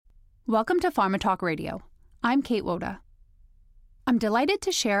Welcome to Pharma Talk Radio. I'm Kate Woda. I'm delighted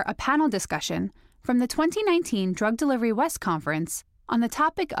to share a panel discussion from the 2019 Drug Delivery West Conference on the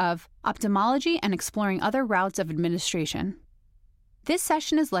topic of ophthalmology and exploring other routes of administration. This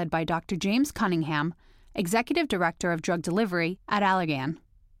session is led by Dr. James Cunningham, Executive Director of Drug Delivery at Allergan.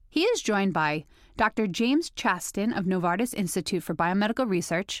 He is joined by Dr. James Chaston of Novartis Institute for Biomedical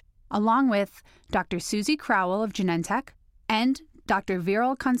Research, along with Dr. Susie Crowell of Genentech, and Dr.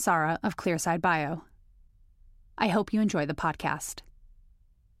 Viral Kansara of Clearside Bio. I hope you enjoy the podcast.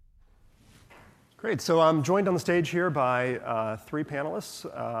 Great. So I'm joined on the stage here by three panelists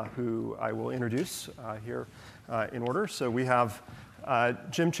who I will introduce here in order. So we have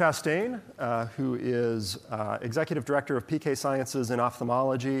Jim Chastain, who is Executive Director of PK Sciences in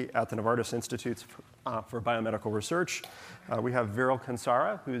Ophthalmology at the Novartis Institute for Biomedical Research. We have Viral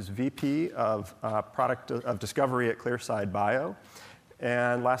Kansara, who's VP of Product of Discovery at Clearside Bio.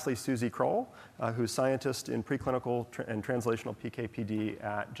 And lastly, Susie Kroll, who's scientist in preclinical and translational PK/PD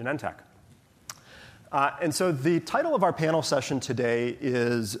at Genentech. And so the title of our panel session today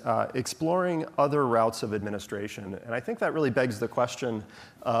is Exploring Other Routes of Administration. And I think that really begs the question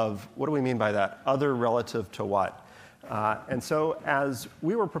of what do we mean by that? Other relative to what? And so as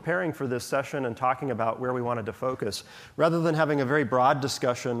we were preparing for this session and talking about where we wanted to focus, rather than having a very broad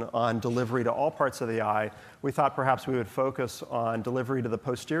discussion on delivery to all parts of the eye, we thought perhaps we would focus on delivery to the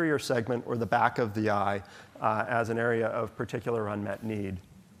posterior segment or the back of the eye as an area of particular unmet need.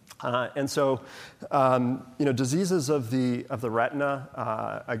 And so, diseases of the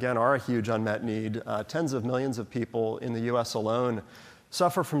retina, again, are a huge unmet need. Tens of millions of people in the U.S. alone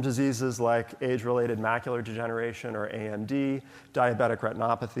suffer from diseases like age-related macular degeneration, or AMD, diabetic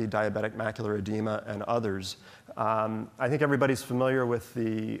retinopathy, diabetic macular edema, and others. I think everybody's familiar with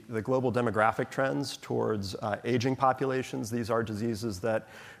the global demographic trends towards aging populations. These are diseases that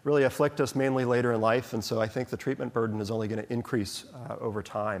really afflict us mainly later in life, and so I think the treatment burden is only going to increase over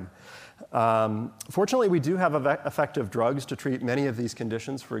time. Fortunately, we do have effective drugs to treat many of these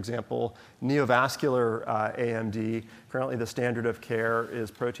conditions. For example, neovascular AMD, currently the standard of care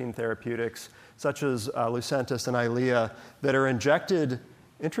is protein therapeutics, such as Lucentis and Eylea, that are injected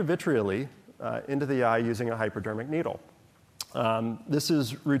intravitreally into the eye using a hypodermic needle. This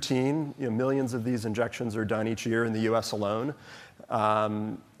is routine. Millions of these injections are done each year in the U.S. alone.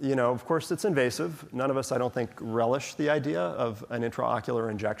 Of course, it's invasive. None of us, I don't think, relish the idea of an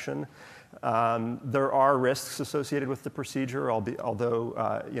intraocular injection. There are risks associated with the procedure, although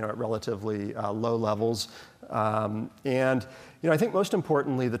at relatively low levels. I think most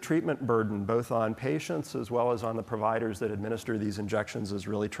importantly, the treatment burden, both on patients as well as on the providers that administer these injections, is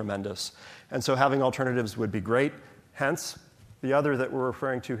really tremendous. And so having alternatives would be great. Hence, the other that we're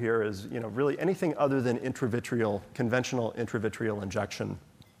referring to here is, really anything other than conventional intravitreal injection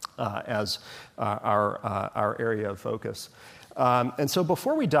as our area of focus. And so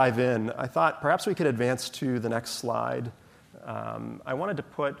before we dive in, I thought perhaps we could advance to the next slide. I wanted to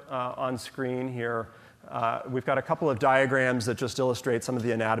put on screen here, we've got a couple of diagrams that just illustrate some of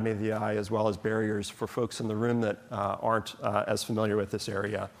the anatomy of the eye as well as barriers for folks in the room that aren't as familiar with this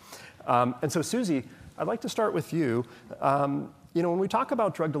area. And so Susie, I'd like to start with you. When we talk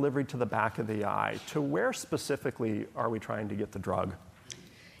about drug delivery to the back of the eye, to where specifically are we trying to get the drug?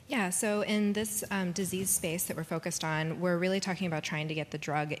 Yeah, so in this disease space that we're focused on, we're really talking about trying to get the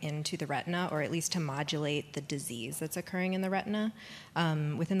drug into the retina, or at least to modulate the disease that's occurring in the retina.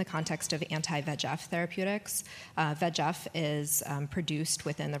 Within the context of anti-VEGF therapeutics, VEGF is produced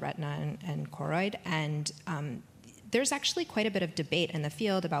within the retina and choroid, and there's actually quite a bit of debate in the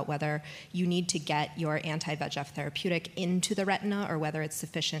field about whether you need to get your anti-VEGF therapeutic into the retina or whether it's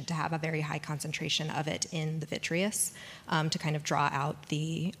sufficient to have a very high concentration of it in the vitreous to kind of draw out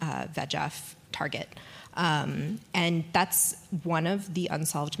the VEGF target. And that's one of the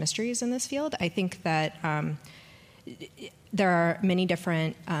unsolved mysteries in this field. I think that there are many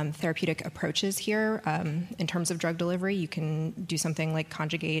different therapeutic approaches here in terms of drug delivery. You can do something like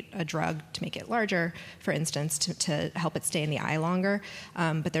conjugate a drug to make it larger, for instance, to help it stay in the eye longer.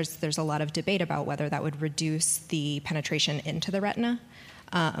 But there's a lot of debate about whether that would reduce the penetration into the retina.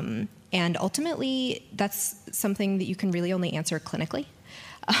 And ultimately, that's something that you can really only answer clinically.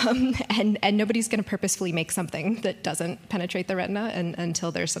 And nobody's going to purposefully make something that doesn't penetrate the retina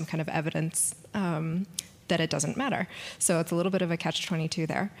until there's some kind of evidence that it doesn't matter. So it's a little bit of a catch-22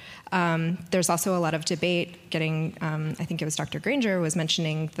 there. There's also a lot of debate I think it was Dr. Granger was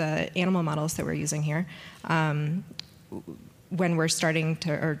mentioning the animal models that we're using here. When we're starting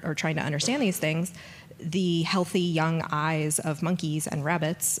to, or trying to understand these things, the healthy young eyes of monkeys and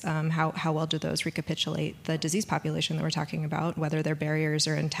rabbits, how well do those recapitulate the disease population that we're talking about, whether their barriers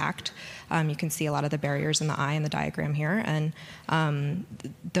are intact. You can see a lot of the barriers in the eye in the diagram here, and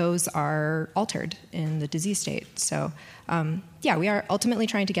those are altered in the disease state. So we are ultimately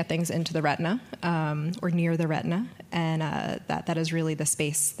trying to get things into the retina or near the retina, and that is really the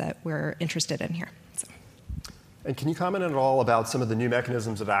space that we're interested in here. So. And can you comment at all about some of the new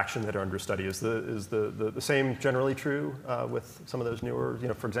mechanisms of action that are under study? Is the same generally true with some of those newer,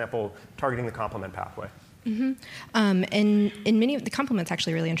 for example, targeting the complement pathway? Mm-hmm. In many of the complement's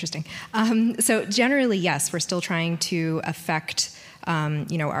actually really interesting. So generally, yes, we're still trying to affect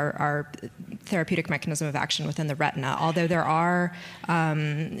our therapeutic mechanism of action within the retina. Although there are,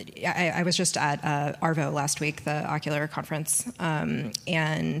 I was just at ARVO last week, the ocular conference,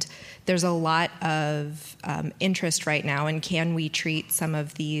 and there's a lot of interest right now in can we treat some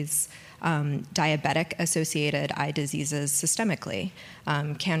of these diabetic-associated eye diseases systemically?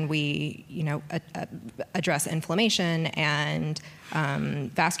 Can we, address inflammation and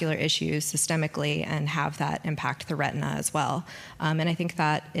vascular issues systemically and have that impact the retina as well? And I think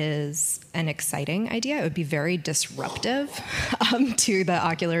that is an exciting idea. It would be very disruptive to the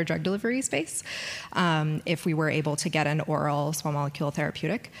ocular drug delivery space if we were able to get an oral small molecule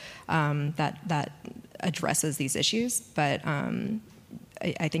therapeutic that addresses these issues. But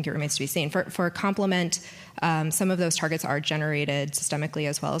I think it remains to be seen. For complement, some of those targets are generated systemically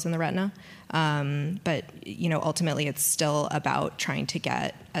as well as in the retina. But ultimately it's still about trying to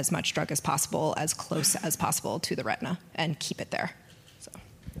get as much drug as possible, as close as possible to the retina and keep it there. So.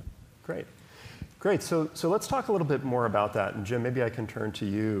 Great. So let's talk a little bit more about that. And Jim, maybe I can turn to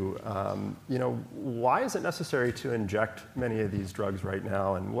you. Why is it necessary to inject many of these drugs right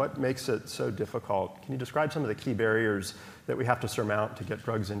now, and what makes it so difficult? Can you describe some of the key barriers that we have to surmount to get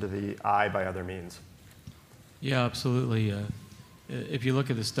drugs into the eye by other means? Yeah, absolutely. If you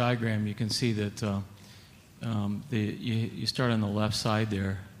look at this diagram, you can see that you start on the left side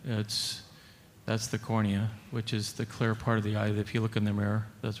there. That's the cornea, which is the clear part of the eye. If you look in the mirror,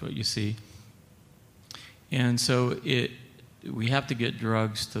 that's what you see. And so we have to get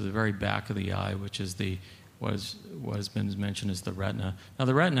drugs to the very back of the eye, which is what has been mentioned as the retina. Now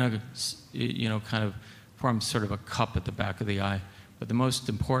the retina, kind of forms sort of a cup at the back of the eye, but the most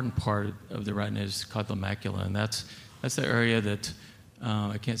important part of the retina is called the macula, and that's the area that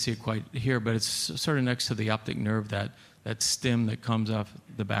I can't see it quite here, but it's sort of next to the optic nerve, that stem that comes off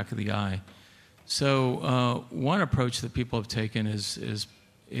the back of the eye. So one approach that people have taken is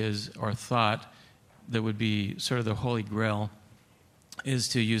or thought that would be sort of the holy grail is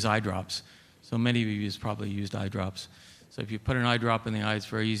to use eye drops. So many of you have probably used eye drops. So if you put an eye drop in the eye, it's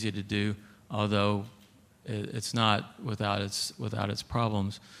very easy to do, although it's not without its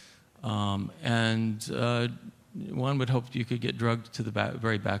problems. And one would hope you could get drug to the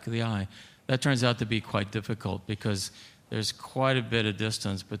very back of the eye. That turns out to be quite difficult because there's quite a bit of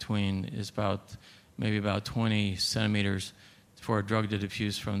distance between, maybe about 20 centimeters for a drug to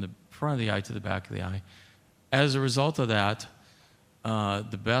diffuse from the front of the eye to the back of the eye. As a result of that,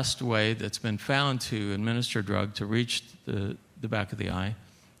 the best way that's been found to administer drug to reach the back of the eye,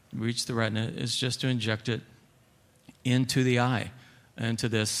 reach the retina, is just to inject it into the eye, into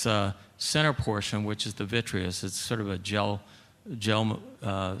this center portion, which is the vitreous. It's sort of a gel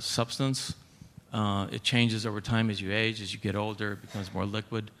substance. It changes over time as you age. As you get older, it becomes more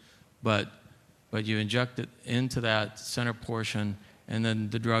liquid. But you inject it into that center portion, and then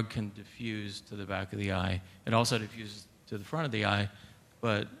the drug can diffuse to the back of the eye. It also diffuses to the front of the eye,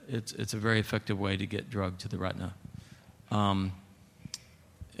 but it's a very effective way to get drug to the retina. And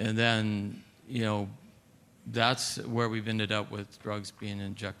then, that's where we've ended up with drugs being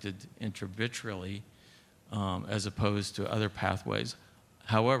injected intravitreally as opposed to other pathways.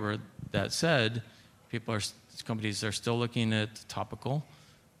 However, that said, companies are still looking at topical.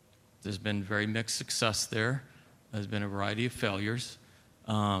 There's been very mixed success there. There's been a variety of failures.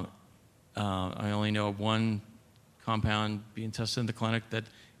 I only know of one compound being tested in the clinic that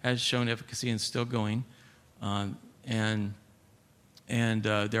has shown efficacy and still going. And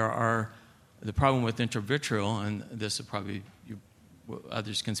there are the problem with intravitreal, and this is probably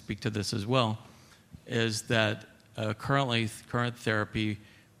others can speak to this as well, is that current therapy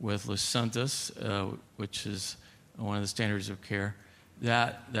with Lucentis, which is one of the standards of care,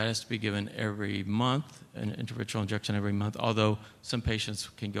 that has to be given every month, an intravitreal injection every month, although some patients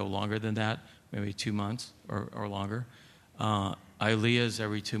can go longer than that, maybe 2 months or longer. Eylea is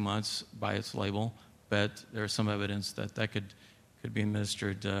every 2 months by its label, but there's some evidence that could be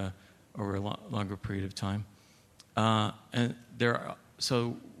administered over a longer period of time.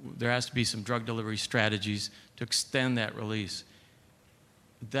 So there has to be some drug delivery strategies to extend that release.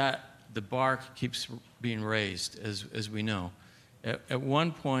 That the bar keeps being raised, as we know. At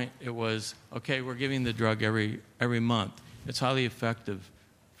one point, it was, okay, we're giving the drug every month. It's highly effective,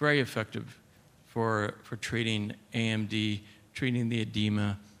 very effective for treating AMD, treating the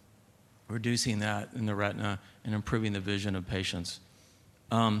edema, reducing that in the retina, and improving the vision of patients.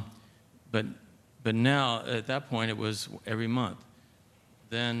 But now, at that point, it was every month.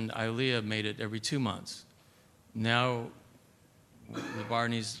 Then EYLEA made it every 2 months. Now, the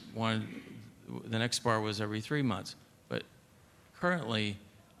next bar was every 3 months. But currently,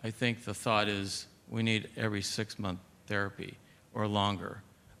 I think the thought is we need every 6-month therapy or longer.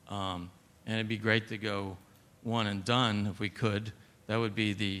 And it'd be great to go one and done if we could. That would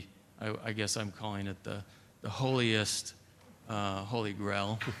be I guess I'm calling it the holiest holy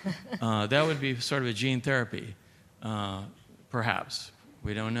grail. That would be sort of a gene therapy, perhaps.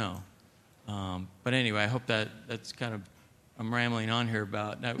 We don't know. But anyway, I hope that's kind of, I'm rambling on here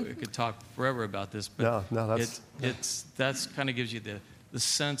about, we could talk forever about this, but no, that's kind of gives you the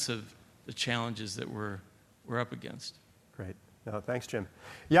sense of the challenges that we're up against. Great. No, thanks, Jim.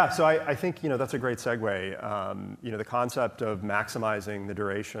 Yeah, so I think that's a great segue. The concept of maximizing the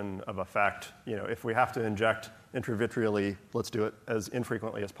duration of effect. If we have to inject intravitreally, let's do it as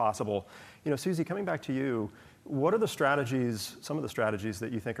infrequently as possible. Susie, coming back to you, what are some of the strategies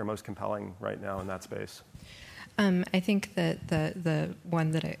that you think are most compelling right now in that space? I think that the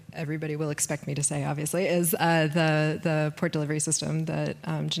one that everybody will expect me to say, obviously, is the port delivery system that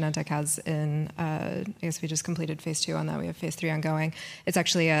Genentech has in, I guess we just completed phase 2 on that. We have phase 3 ongoing. It's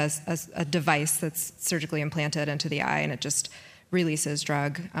actually a device that's surgically implanted into the eye, and it just releases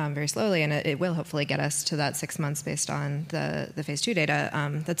drug very slowly, and it will hopefully get us to that 6 months based on the phase 2 data.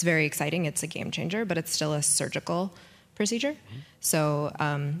 That's very exciting. It's a game changer, but it's still a surgical procedure. Mm-hmm. So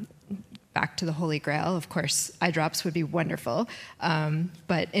back to the holy grail, of course, eye drops would be wonderful.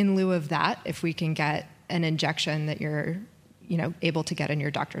 But in lieu of that, if we can get an injection that you're able to get in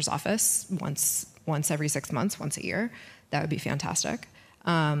your doctor's office once every 6 months, once a year, that would be fantastic.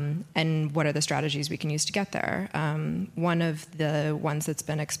 And what are the strategies we can use to get there? One of the ones that's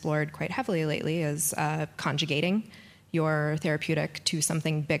been explored quite heavily lately is conjugating your therapeutic to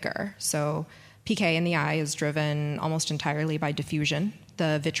something bigger. So PK in the eye is driven almost entirely by diffusion.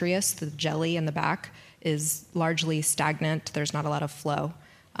 The vitreous, the jelly in the back, is largely stagnant. There's not a lot of flow.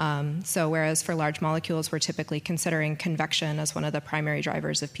 So whereas for large molecules, we're typically considering convection as one of the primary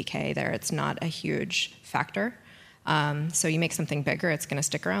drivers of PK there, it's not a huge factor. So you make something bigger, it's going to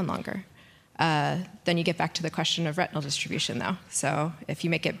stick around longer. Then you get back to the question of retinal distribution, though. So if you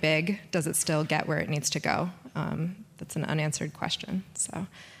make it big, does it still get where it needs to go? That's an unanswered question. So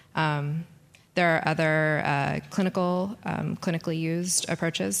there are other clinically used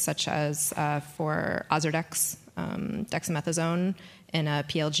approaches, such as for Ozurdex, dexamethasone in a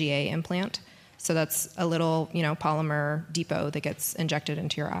PLGA implant. So that's a little, polymer depot that gets injected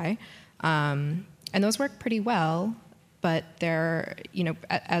into your eye. And those work pretty well, but they're,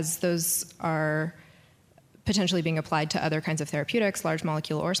 as those are potentially being applied to other kinds of therapeutics, large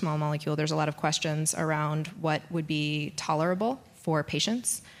molecule or small molecule, there's a lot of questions around what would be tolerable for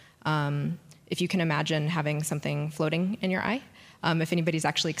patients. If you can imagine having something floating in your eye, if anybody's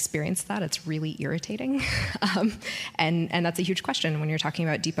actually experienced that, it's really irritating. And that's a huge question when you're talking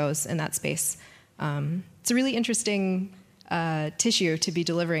about depots in that space. It's a really interesting tissue to be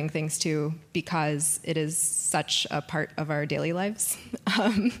delivering things to because it is such a part of our daily lives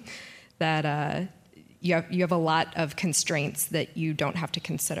that you have a lot of constraints that you don't have to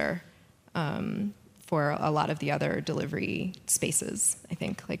consider for a lot of the other delivery spaces, I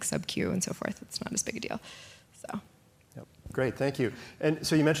think, like sub-Q and so forth. It's not as big a deal. So. Yep. Great, thank you. And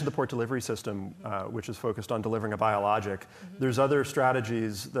so you mentioned the port delivery system, which is focused on delivering a biologic. Mm-hmm. There's other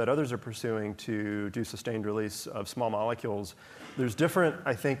strategies that others are pursuing to do sustained release of small molecules. There's different,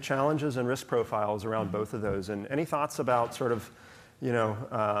 I think, challenges and risk profiles around mm-hmm. both of those. And any thoughts about sort of,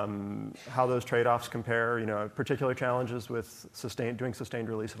 how those trade-offs compare, particular challenges with doing sustained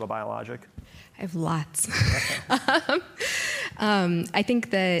release of a biologic? I have lots. I think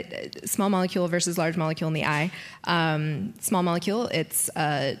that small molecule versus large molecule in the eye, small molecule, it's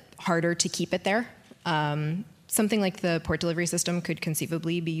harder to keep it there. Something like the port delivery system could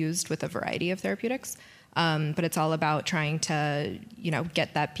conceivably be used with a variety of therapeutics, but it's all about trying to,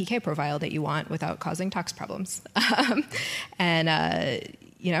 get that PK profile that you want without causing tox problems. And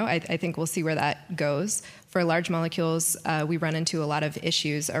I think we'll see where that goes. For large molecules, we run into a lot of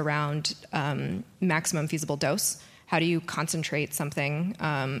issues around maximum feasible dose. How do you concentrate something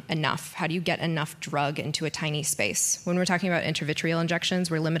enough? How do you get enough drug into a tiny space? When we're talking about intravitreal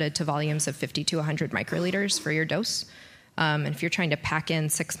injections, we're limited to volumes of 50 to 100 microliters for your dose. And if you're trying to pack in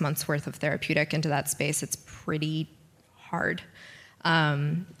 6 months' worth of therapeutic into that space, it's pretty hard.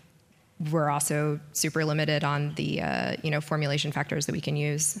 We're also super limited on the formulation factors that we can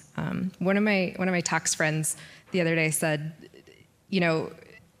use. One of my tox friends the other day said,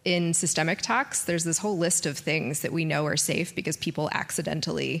 in systemic tox, there's this whole list of things that we know are safe because people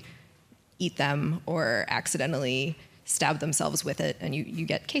accidentally eat them or accidentally stab themselves with it, and you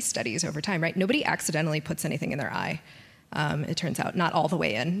get case studies over time, right? Nobody accidentally puts anything in their eye. It turns out, not all the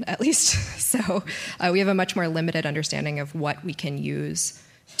way in, at least. So we have a much more limited understanding of what we can use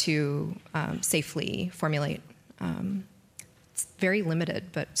to safely formulate. It's very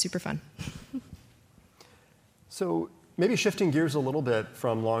limited, but super fun. So maybe shifting gears a little bit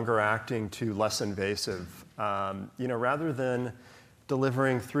from longer acting to less invasive. Rather than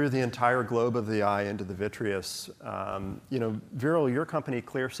delivering through the entire globe of the eye into the vitreous, Viral, your company,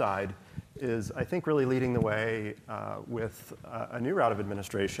 Clearside, is, I think, really leading the way with a new route of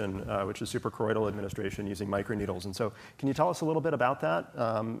administration, which is suprachoroidal administration using microneedles. And so can you tell us a little bit about that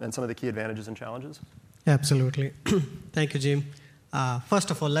and some of the key advantages and challenges? Absolutely. Thank you, Jim.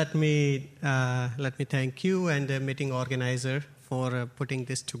 First of all, let me thank you and the meeting organizer for putting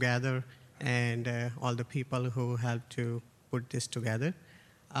this together and all the people who helped to put this together.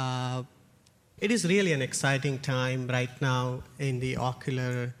 It is really an exciting time right now in the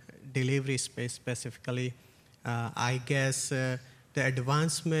ocular delivery space specifically. I guess the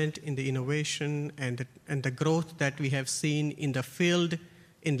advancement in the innovation and the growth that we have seen in the field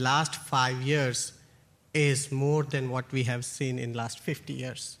in last 5 years is more than what we have seen in last 50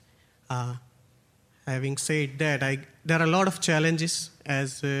 years. Having said that, there are a lot of challenges,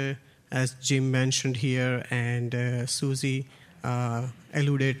 as Jim mentioned here and Susie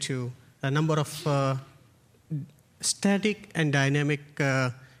alluded to. A number of static and dynamic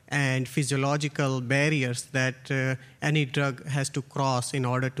and physiological barriers that any drug has to cross in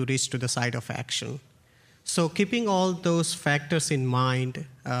order to reach to the site of action. So keeping all those factors in mind,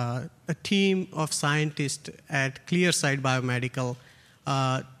 a team of scientists at Clearside Biomedical,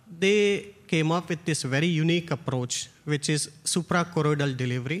 they came up with this very unique approach, which is suprachoroidal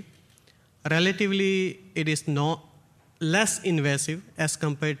delivery. Relatively, it is less invasive as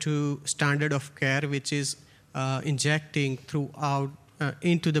compared to standard of care, which is injecting throughout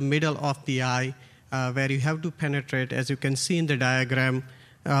into the middle of the eye, where you have to penetrate, as you can see in the diagram,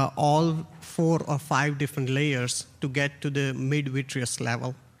 all 4 or 5 different layers to get to the mid-vitreous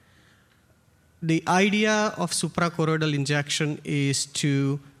level. The idea of suprachoroidal injection is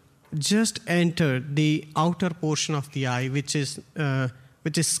to just enter the outer portion of the eye, which is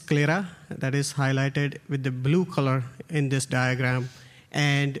sclera, that is highlighted with the blue color in this diagram,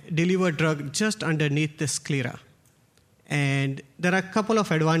 and deliver drug just underneath the sclera. And there are a couple of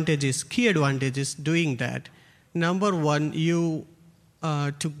advantages, key advantages doing that. Number one,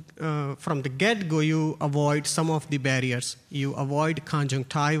 from the get-go, you avoid some of the barriers. You avoid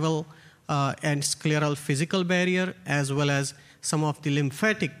conjunctival and scleral physical barrier, as well as some of the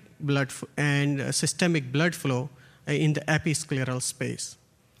lymphatic blood and systemic blood flow in the episcleral space.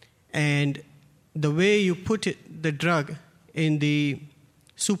 And the way you put the drug in the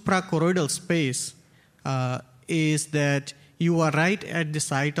suprachoroidal space is that you are right at the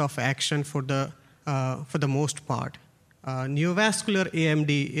site of action for the most part. Neovascular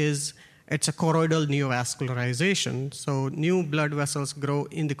AMD it's a choroidal neovascularization, so new blood vessels grow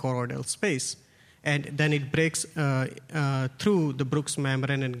in the choroidal space, and then it breaks through the Bruch's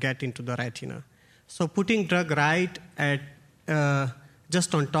membrane and get into the retina. So putting drug right at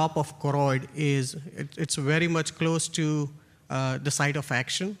just on top of choroid it's very much close to the site of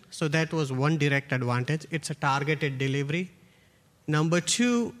action. So that was one direct advantage. It's a targeted delivery. Number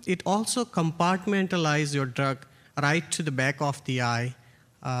two, it also compartmentalizes your drug right to the back of the eye.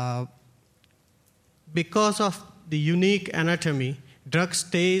 Because of the unique anatomy, drug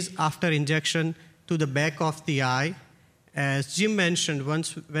stays after injection to the back of the eye. As Jim mentioned,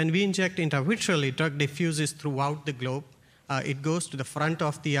 when we inject intravitreally, drug diffuses throughout the globe. It goes to the front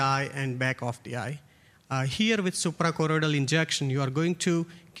of the eye and back of the eye. Here with suprachoroidal injection, you are going to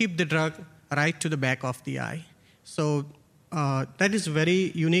keep the drug right to the back of the eye. So that is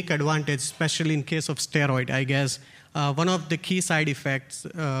very unique advantage, especially in case of steroid, I guess. One of the key side effects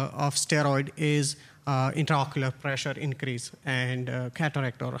of steroid is intraocular pressure increase and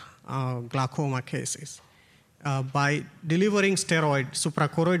cataract or glaucoma cases. By delivering steroid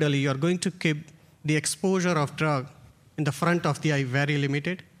suprachoroidally, you are going to keep the exposure of drug in the front of the eye very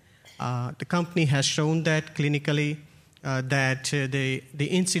limited. The company has shown that clinically that the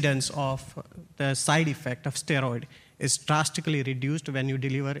incidence of the side effect of steroid is drastically reduced when you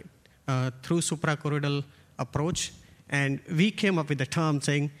deliver it through suprachoroidal approach. And we came up with the term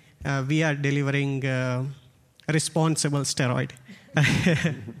saying we are delivering responsible steroid.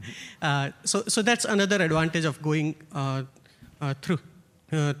 So that's another advantage of going through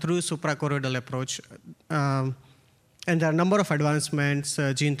suprachoroidal approach. And there are a number of advancements.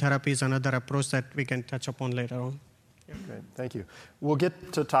 Gene therapy is another approach that we can touch upon later on. Great, thank you. We'll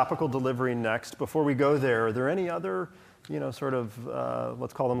get to topical delivery next. Before we go there, are there any other, sort of,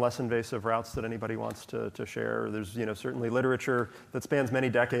 let's call them less invasive routes that anybody wants to share? There's, certainly literature that spans many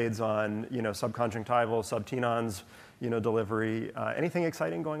decades on, subconjunctival, subtenons, delivery. Anything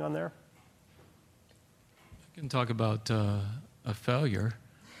exciting going on there? I can talk about a failure.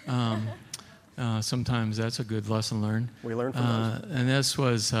 Sometimes that's a good lesson learned. We learn from those. And this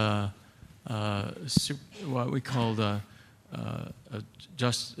was what we called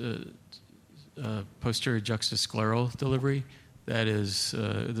posterior juxtascleral delivery. That is,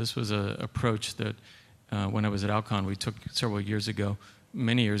 this was an approach that when I was at Alcon we took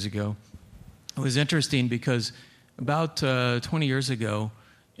many years ago. It was interesting because about 20 years ago,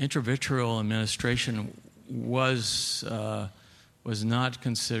 intravitreal administration was not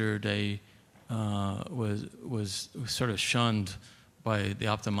considered was sort of shunned by the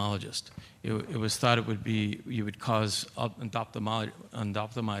ophthalmologist. It was thought you would cause endophthalmitis.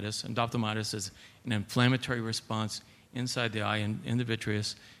 Endophthalmitis is an inflammatory response inside the eye and in the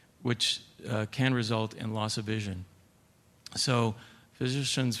vitreous, which can result in loss of vision. So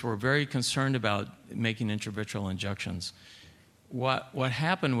physicians were very concerned about making intravitreal injections. What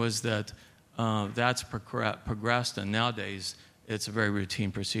happened was that that's progressed, and nowadays it's a very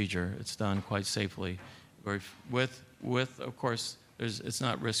routine procedure. It's done quite safely, with of course, it's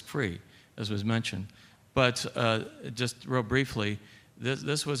not risk-free, as was mentioned. But just real briefly,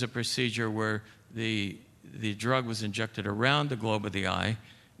 this was a procedure where the drug was injected around the globe of the eye,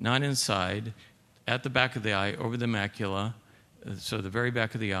 not inside, at the back of the eye, over the macula, so the very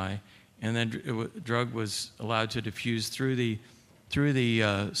back of the eye, and then the drug was allowed to diffuse through the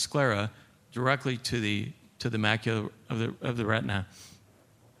sclera directly to the macula of the retina.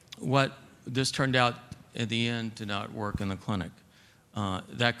 What this turned out in the end did not work in the clinic.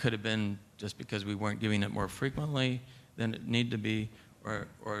 That could have been just because we weren't giving it more frequently than it needed to be, or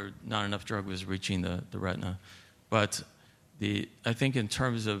not enough drug was reaching the retina. But I think in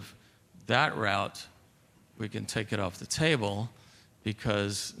terms of that route, we can take it off the table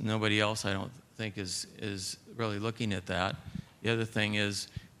because nobody else, I don't think, is really looking at that. The other thing is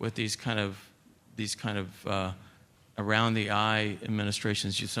with these kind of around the eye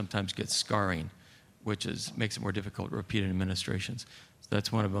administrations, you sometimes get scarring, which makes it more difficult repeated administrations. So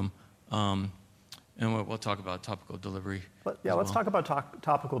that's one of them. And we'll talk about topical delivery. Let's talk about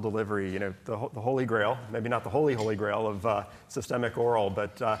topical delivery. The holy grail, maybe not the holy grail of systemic oral,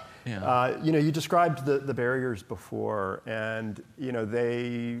 but you described the barriers before, and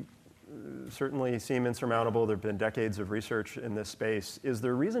they certainly seem insurmountable. There have been decades of research in this space. Is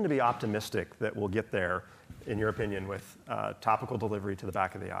there reason to be optimistic that we'll get there, in your opinion, with topical delivery to the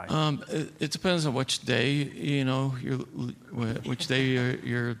back of the eye? It depends on which day, which day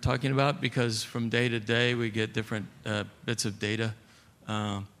you're talking about, because from day to day we get different bits of data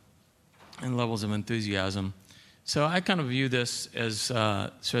and levels of enthusiasm. So I kind of view this as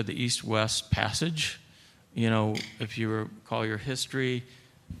sort of the East-West passage. If you recall your history,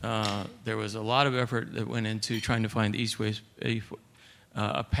 there was a lot of effort that went into trying to find the East-West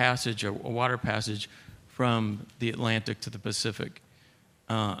a passage, a water passage from the Atlantic to the Pacific.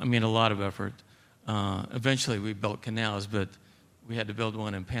 A lot of effort. Eventually we built canals, but we had to build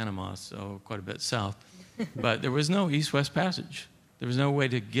one in Panama, so quite a bit south. But there was no East-West passage. There was no way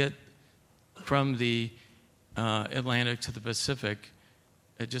to get from the Atlantic to the Pacific.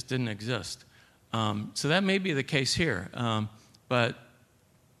 It just didn't exist. So that may be the case here. But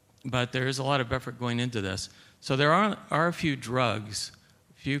there is a lot of effort going into this. So there are a few drugs,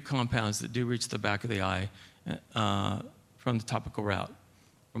 a few compounds that do reach the back of the eye from the topical route,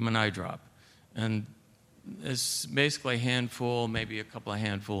 from an eye drop. And it's basically a handful, maybe a couple of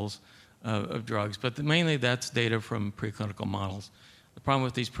handfuls of drugs. But mainly that's data from preclinical models. The problem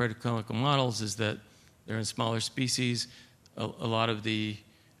with these preclinical models is that they're in smaller species. A lot of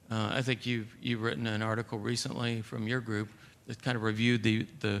I think you've written an article recently from your group that kind of reviewed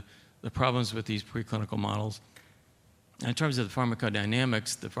the problems with these preclinical models. In terms of the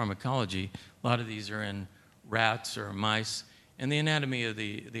pharmacodynamics, the pharmacology, a lot of these are in rats or mice, and the anatomy of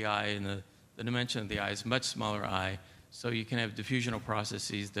the eye and the dimension of the eye is a much smaller eye So you can have diffusional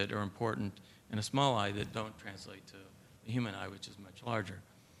processes that are important in a small eye that don't translate to the human eye, which is much larger.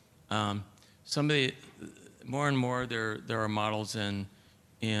 More and more, there are models in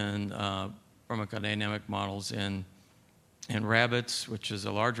pharmacodynamic models in rabbits, which is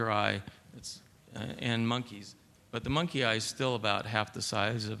a larger eye, and monkeys. But the monkey eye is still about half the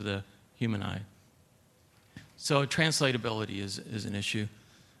size of the human eye. So translatability is an issue,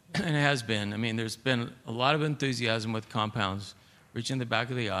 and it has been. I mean, there's been a lot of enthusiasm with compounds reaching the back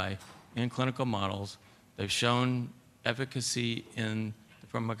of the eye in clinical models. They've shown efficacy in the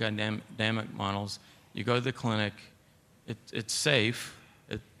pharmacodynamic models. You go to the clinic, it's safe,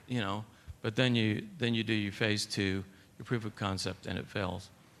 but then you do your phase 2, your proof of concept, and it fails.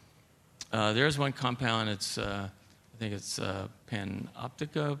 There's one compound, I think it's a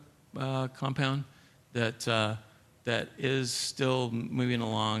Panoptica compound that is still moving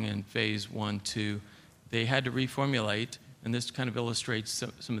along in phase 1, 2. They had to reformulate, and this kind of illustrates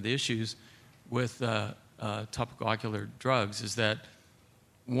some of the issues with topical ocular drugs, is that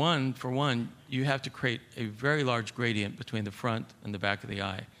for one, you have to create a very large gradient between the front and the back of the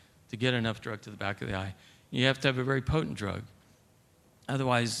eye to get enough drug to the back of the eye. You have to have a very potent drug.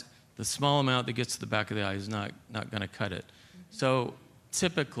 Otherwise, the small amount that gets to the back of the eye is not going to cut it. So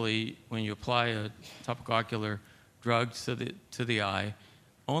typically, when you apply a topical ocular drug to the eye,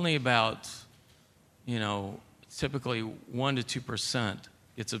 only about, typically 1 to 2%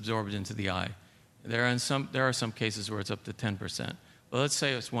 gets absorbed into the eye. There are some cases where it's up to 10%. But let's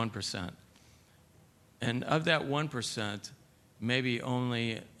say it's 1%. And of that 1%, maybe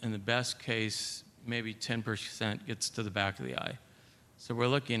only, in the best case, maybe 10% gets to the back of the eye. So we're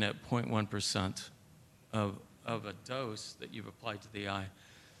looking at 0.1% of a dose that you've applied to the eye.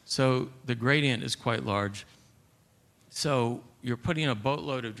 So the gradient is quite large. So you're putting a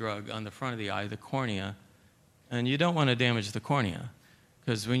boatload of drug on the front of the eye, the cornea, and you don't want to damage the cornea,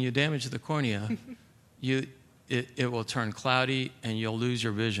 because when you damage the cornea, it will turn cloudy and you'll lose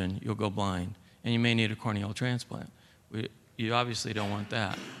your vision. You'll go blind, and you may need a corneal transplant. You obviously don't want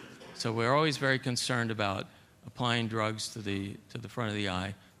that. So we're always very concerned about applying drugs to the front of the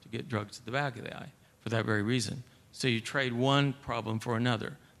eye to get drugs to the back of the eye for that very reason. So you trade one problem for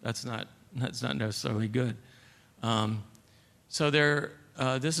another. That's not necessarily good. So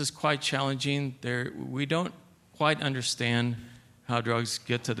this is quite challenging. We don't quite understand how drugs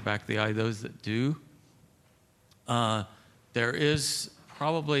get to the back of the eye. Those that do, there is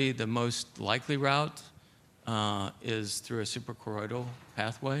probably the most likely route is through a suprachoroidal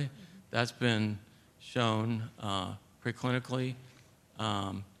pathway. That's been shown preclinically.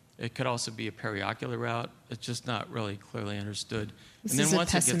 It could also be a periocular route. It's just not really clearly understood. This and then is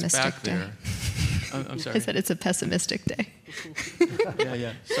once it gets back there, I'm sorry. I said it's a pessimistic day.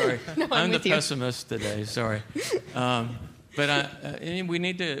 Yeah. Sorry, No, I'm the with you. pessimist today. Sorry, but we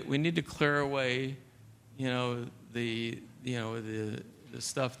need to clear away, the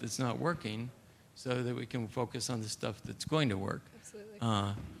stuff that's not working, so that we can focus on the stuff that's going to work.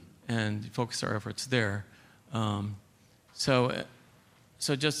 Absolutely. And focus our efforts there. So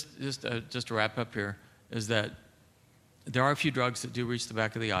just to wrap up here, is that there are a few drugs that do reach the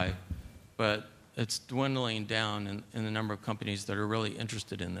back of the eye, but it's dwindling down in the number of companies that are really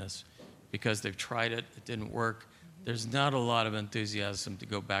interested in this because they've tried it, it didn't work. There's not a lot of enthusiasm to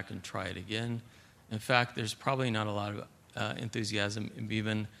go back and try it again. In fact, there's probably not a lot of enthusiasm in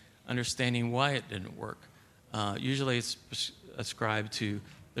even understanding why it didn't work. Usually it's ascribed to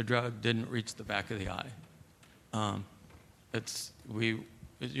the drug didn't reach the back of the eye. It's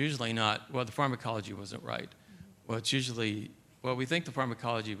usually not, the pharmacology wasn't right. It's usually, we think the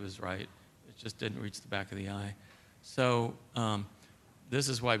pharmacology was right, it just didn't reach the back of the eye. So this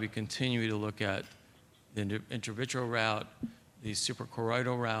is why we continue to look at the intravitreal route, these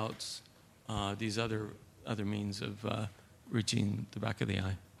suprachoroidal routes, these other means of reaching the back of the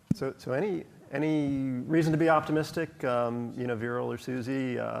eye. So any reason to be optimistic, Viral or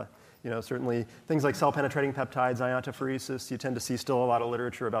Susie? Certainly things like cell-penetrating peptides, iontophoresis, you tend to see still a lot of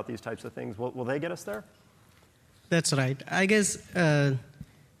literature about these types of things. Will they get us there? That's right. I guess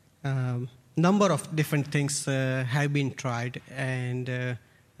number of different things have been tried, and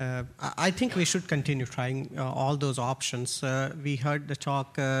I think we should continue trying all those options. We heard the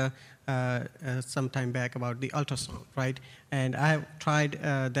talk some time back about the ultrasound, right? And I have tried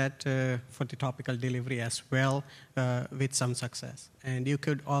that for the topical delivery as well with some success. And you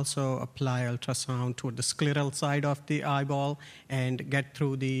could also apply ultrasound to the scleral side of the eyeball and get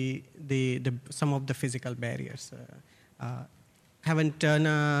through some of the physical barriers. Haven't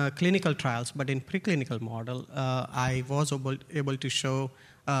done clinical trials, but in preclinical model, I was able to show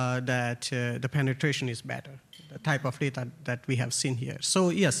that the penetration is better, the type of data that we have seen here. So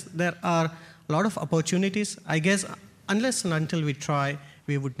yes, there are a lot of opportunities. I guess unless and until we try,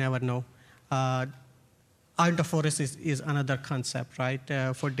 we would never know. Autophoresis is another concept,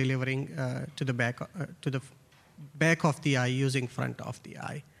 right, for delivering to the back of the eye using front of the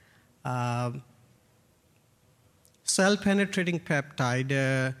eye. Cell-penetrating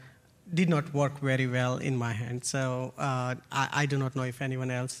peptide did not work very well in my hand, so I do not know if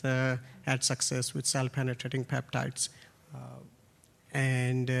anyone else had success with cell-penetrating peptides.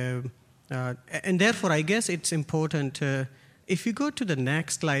 And therefore, I guess it's important. If you go to the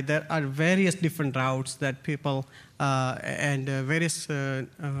next slide, there are various different routes that people and various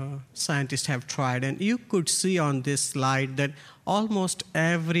scientists have tried. And you could see on this slide that almost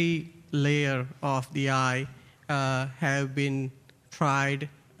every layer of the eye have been tried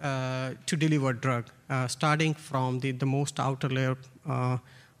to deliver drug, starting from the most outer layer,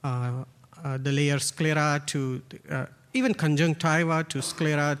 the layer sclera to even conjunctiva to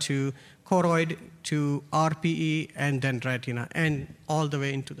sclera to choroid to RPE and then retina and all the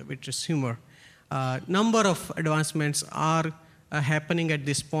way into the vitreous humor. Number of advancements are happening at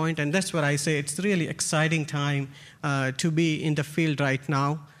this point, and that's where I say it's really exciting time to be in the field right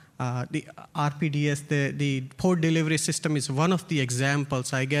now. The RPDS, the port delivery system, is one of the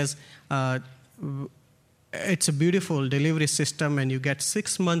examples. I guess it's a beautiful delivery system, and you get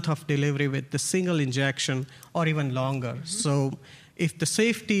 6 months of delivery with the single injection or even longer. Mm-hmm. So if the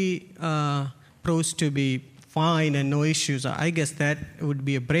safety proves to be fine and no issues, I guess that would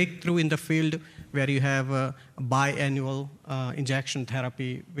be a breakthrough in the field where you have a biannual injection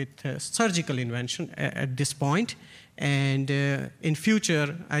therapy with surgical intervention at this point. And in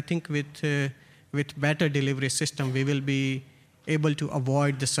future, I think with better delivery system, we will be able to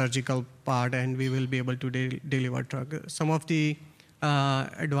avoid the surgical part, and we will be able to deliver drug. Some of the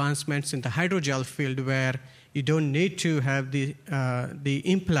advancements in the hydrogel field, where you don't need to have the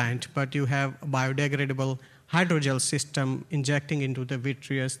implant, but you have a biodegradable hydrogel system injecting into the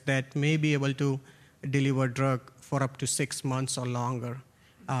vitreous that may be able to deliver drug for up to 6 months or longer.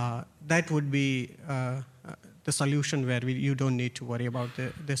 That would be the solution where you don't need to worry about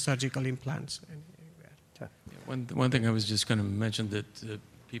the surgical implants. Yeah, one thing I was just going to mention that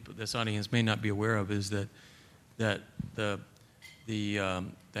this audience may not be aware of is that the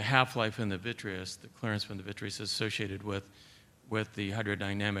half-life in the vitreous, the clearance from the vitreous, is associated with the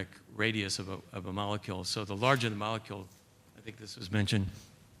hydrodynamic radius of a molecule. So the larger the molecule, I think this was mentioned,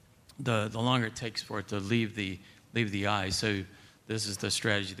 the longer it takes for it to leave the eye. So this is the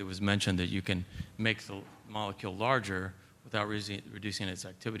strategy that was mentioned, that you can make the molecule larger without reducing its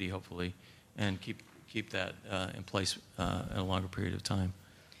activity, hopefully, and keep that in place in a longer period of time.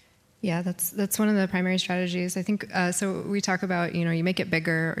 Yeah, that's one of the primary strategies. I think, so we talk about, you make it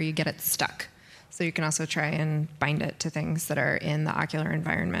bigger or you get it stuck. So you can also try and bind it to things that are in the ocular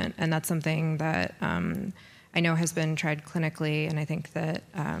environment. And that's something that I know has been tried clinically, and I think that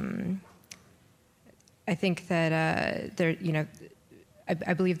there,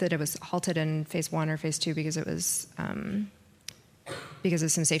 I believe that it was halted in phase 1 or phase 2 because it was because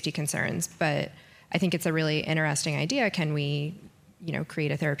of some safety concerns. But I think it's a really interesting idea. Can we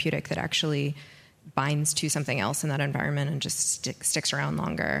create a therapeutic that actually binds to something else in that environment and just sticks around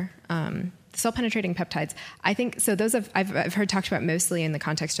longer? Cell-penetrating peptides, I think, so those I've heard talked about mostly in the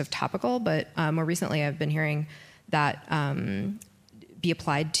context of topical, but more recently I've been hearing that be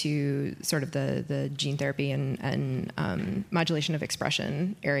applied to sort of the gene therapy and modulation of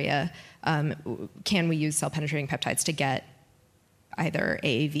expression area. Can we use cell-penetrating peptides to get either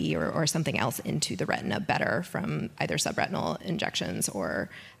AAV or something else into the retina better from either subretinal injections or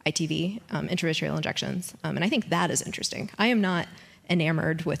ITV, intravitreal injections? And I think that is interesting. I am not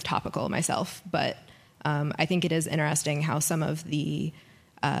enamored with topical myself, but I think it is interesting how some of the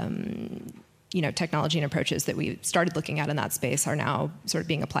technology and approaches that we started looking at in that space are now sort of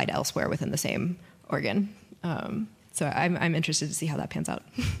being applied elsewhere within the same organ. So I'm interested to see how that pans out.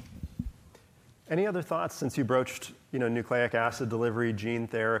 Any other thoughts, since you broached nucleic acid delivery, gene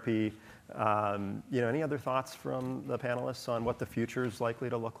therapy? Any other thoughts from the panelists on what the future is likely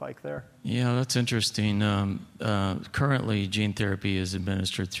to look like there? Yeah, that's interesting. Currently, gene therapy is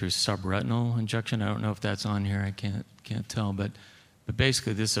administered through subretinal injection. I don't know if that's on here. I can't tell, but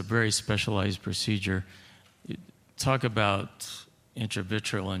basically, this is a very specialized procedure. Talk about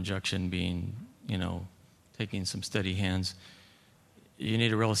intravitreal injection being, taking some steady hands. You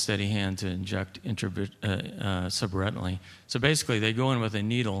need a real steady hand to inject subretinally. So basically, they go in with a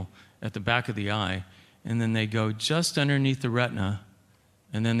needle at the back of the eye, and then they go just underneath the retina,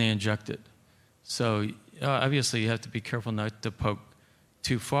 and then they inject it. So obviously, you have to be careful not to poke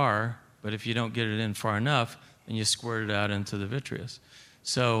too far, but if you don't get it in far enough, then you squirt it out into the vitreous.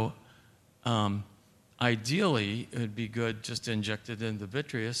 So ideally, it would be good just to inject it into the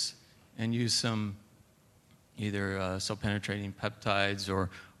vitreous and use some either cell-penetrating peptides or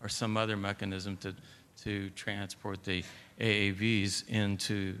some other mechanism to transport the AAVs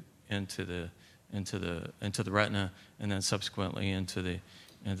into the retina and then subsequently into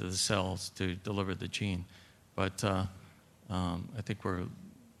the cells to deliver the gene. But I think we're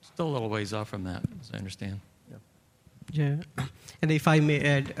still a little ways off from that, as I understand. Yeah, and if I may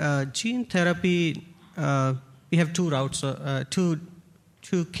add, gene therapy, we have two routes,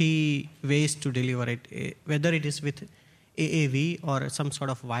 two key ways to deliver it, whether it is with AAV or some sort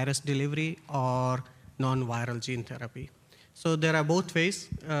of virus delivery or non-viral gene therapy. So there are both ways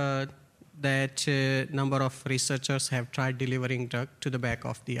that number of researchers have tried delivering drug to the back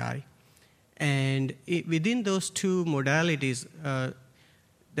of the eye. And within those two modalities,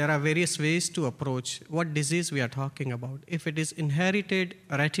 there are various ways to approach what disease we are talking about. If it is inherited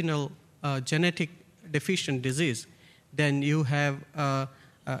retinal genetic deficient disease, then you have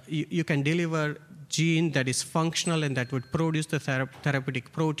you can deliver gene that is functional and that would produce the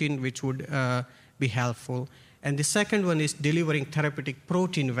therapeutic protein, which would be helpful. And the second one is delivering therapeutic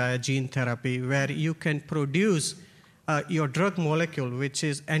protein via gene therapy, where you can produce your drug molecule, which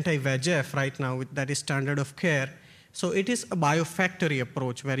is anti-VEGF right now, that is standard of care. So it is a biofactory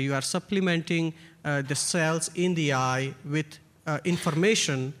approach where you are supplementing the cells in the eye with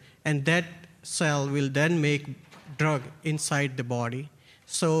information, and that cell will then make drug inside the body.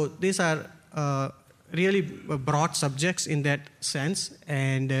 So these are really broad subjects in that sense,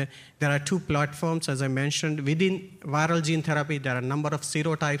 and there are two platforms, as I mentioned. Within viral gene therapy, there are a number of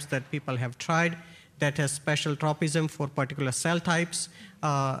serotypes that people have tried that has special tropism for particular cell types,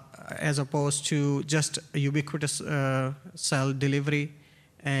 as opposed to just ubiquitous cell delivery.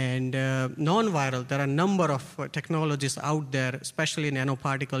 And non-viral, there are a number of technologies out there, especially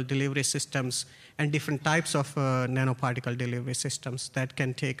nanoparticle delivery systems and different types of nanoparticle delivery systems that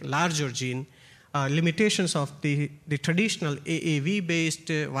can take larger gene. Limitations of the traditional AAV-based,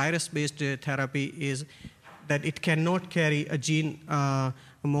 virus-based therapy is that it cannot carry a gene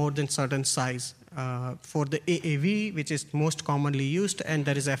more than certain size. For the AAV, which is most commonly used, and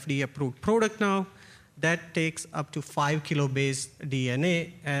there is FDA-approved product now, that takes up to 5 kilobase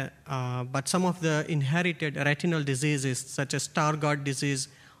DNA. But some of the inherited retinal diseases, such as Stargardt disease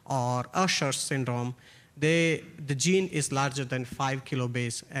or Usher syndrome, the gene is larger than 5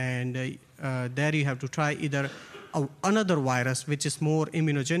 kilobase, and there you have to try either another virus, which is more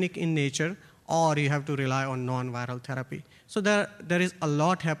immunogenic in nature, or you have to rely on non-viral therapy. So there is a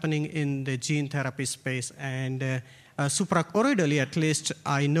lot happening in the gene therapy space, and suprachoroidally, at least,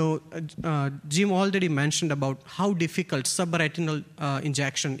 I know Jim already mentioned about how difficult subretinal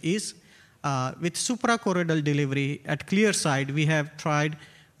injection is. With suprachoroidal delivery at Clearside, we have tried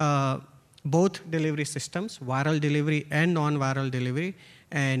both delivery systems, viral delivery and non-viral delivery,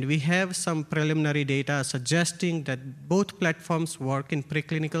 and we have some preliminary data suggesting that both platforms work in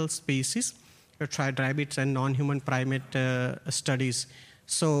preclinical species. We tried rabbits and non-human primate studies.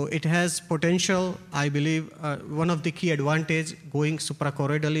 So it has potential. I believe one of the key advantages going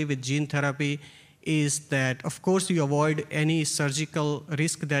suprachoroidally with gene therapy is that, of course, you avoid any surgical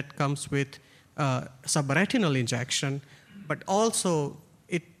risk that comes with subretinal injection, but also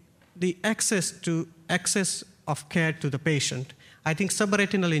the access of care to the patient. I think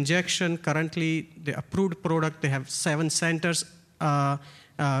subretinal injection, currently the approved product, they have 7 centers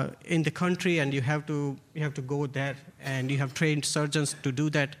in the country, and you have to go there, and you have trained surgeons to do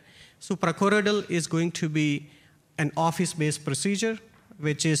that. Suprachoroidal is going to be an office-based procedure,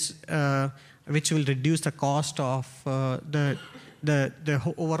 which will reduce the cost of the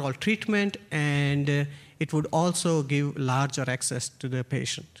overall treatment, and it would also give larger access to the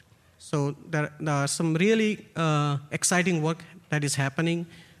patient. So there are some really exciting work that is happening.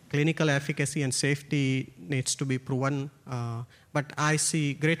 Clinical efficacy and safety needs to be proven, but I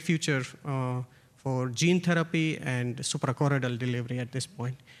see great future for gene therapy and suprachoroidal delivery at this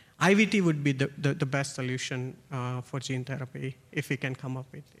point. IVT would be the best solution for gene therapy if we can come up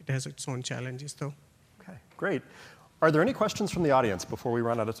with it. It has its own challenges, though. Okay, great. Are there any questions from the audience before we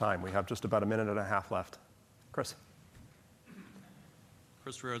run out of time? We have just about a minute and a half left. Chris.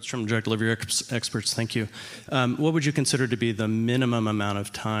 Chris Rhodes from Drug Delivery Experts, thank you. What would you consider to be the minimum amount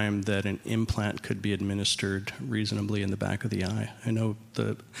of time that an implant could be administered reasonably in the back of the eye? I know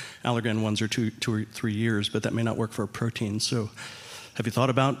the Allergan ones are 2 or 3 years, but that may not work for a protein. So have you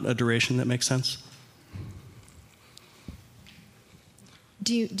thought about a duration that makes sense?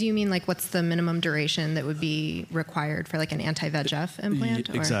 Do you mean like what's the minimum duration that would be required for like an anti-VEGF implant?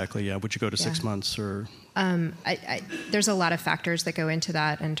 Exactly, yeah. Would you go to 6 months or? There's a lot of factors that go into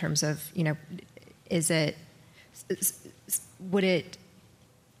that in terms of, would it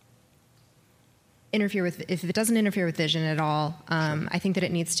interfere with, if it doesn't interfere with vision at all, I think that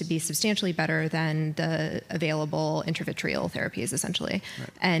it needs to be substantially better than the available intravitreal therapies, essentially. Right.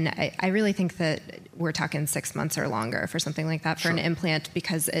 And I really think that we're talking 6 months or longer for something like that for an implant,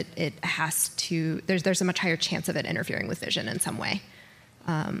 because it has to, there's a much higher chance of it interfering with vision in some way.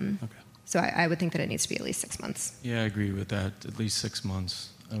 So I would think that it needs to be at least 6 months. Yeah, I agree with that. At least 6 months,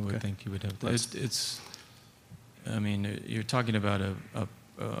 I would think you would have. You're talking about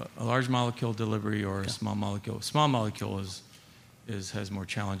a large molecule delivery or a small molecule. Small molecule has more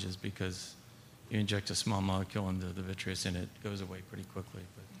challenges because you inject a small molecule into the vitreous and it goes away pretty quickly.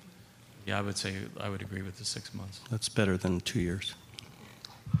 But yeah, I would say I would agree with the 6 months. That's better than 2 years.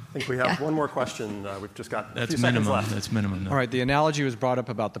 I think we have one more question. We've just got a few minimum. seconds left. That's minimum. All right. The analogy was brought up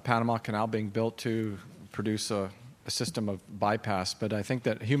about the Panama Canal being built to produce a system of bypass, but I think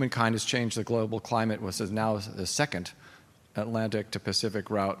that humankind has changed the global climate, which is now the second Atlantic to Pacific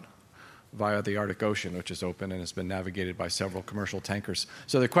route via the Arctic Ocean, which is open and has been navigated by several commercial tankers.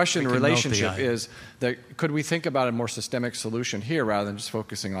 So the question in relationship is that could we think about a more systemic solution here rather than just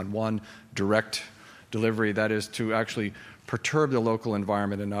focusing on one direct delivery, that is to actually perturb the local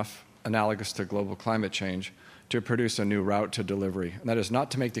environment enough, analogous to global climate change, to produce a new route to delivery. And that is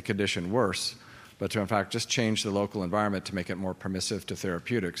not to make the condition worse, but to, in fact, just change the local environment to make it more permissive to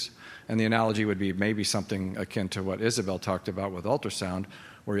therapeutics. And the analogy would be maybe something akin to what Isabel talked about with ultrasound,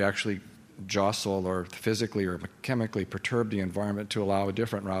 where you actually jostle or physically or chemically perturb the environment to allow a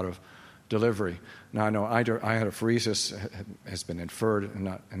different route of delivery. Now, I know idiophoresis has been inferred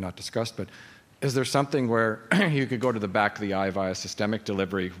and not discussed, but is there something where you could go to the back of the eye via systemic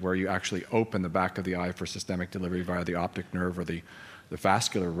delivery, where you actually open the back of the eye for systemic delivery via the optic nerve or the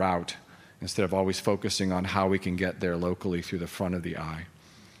vascular route, instead of always focusing on how we can get there locally through the front of the eye?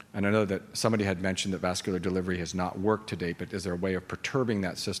 And I know that somebody had mentioned that vascular delivery has not worked to date, but is there a way of perturbing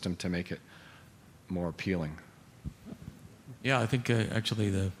that system to make it more appealing? Yeah, I think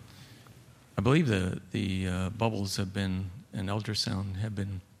actually I believe the bubbles have been, and ultrasound have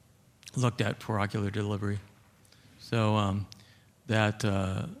been looked at for ocular delivery. So that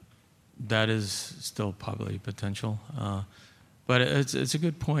is still probably potential. But it's a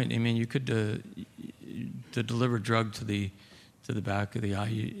good point. I mean, you could to deliver drug to the back of the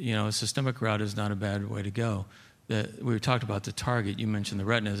eye. A systemic route is not a bad way to go. We talked about the target. You mentioned the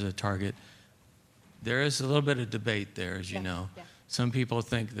retina as a target. There is a little bit of debate there, as you know. Yeah. Some people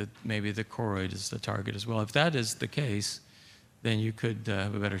think that maybe the choroid is the target as well. If that is the case, then you could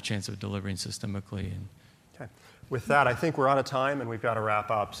have a better chance of delivering systemically. Okay. With that, I think we're out of time and we've got to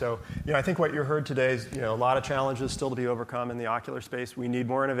wrap up. So, I think what you heard today is, a lot of challenges still to be overcome in the ocular space. We need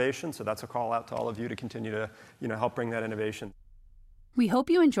more innovation, so that's a call out to all of you to continue to, help bring that innovation. We hope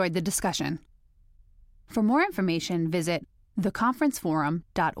you enjoyed the discussion. For more information, visit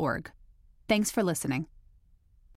theconferenceforum.org. Thanks for listening.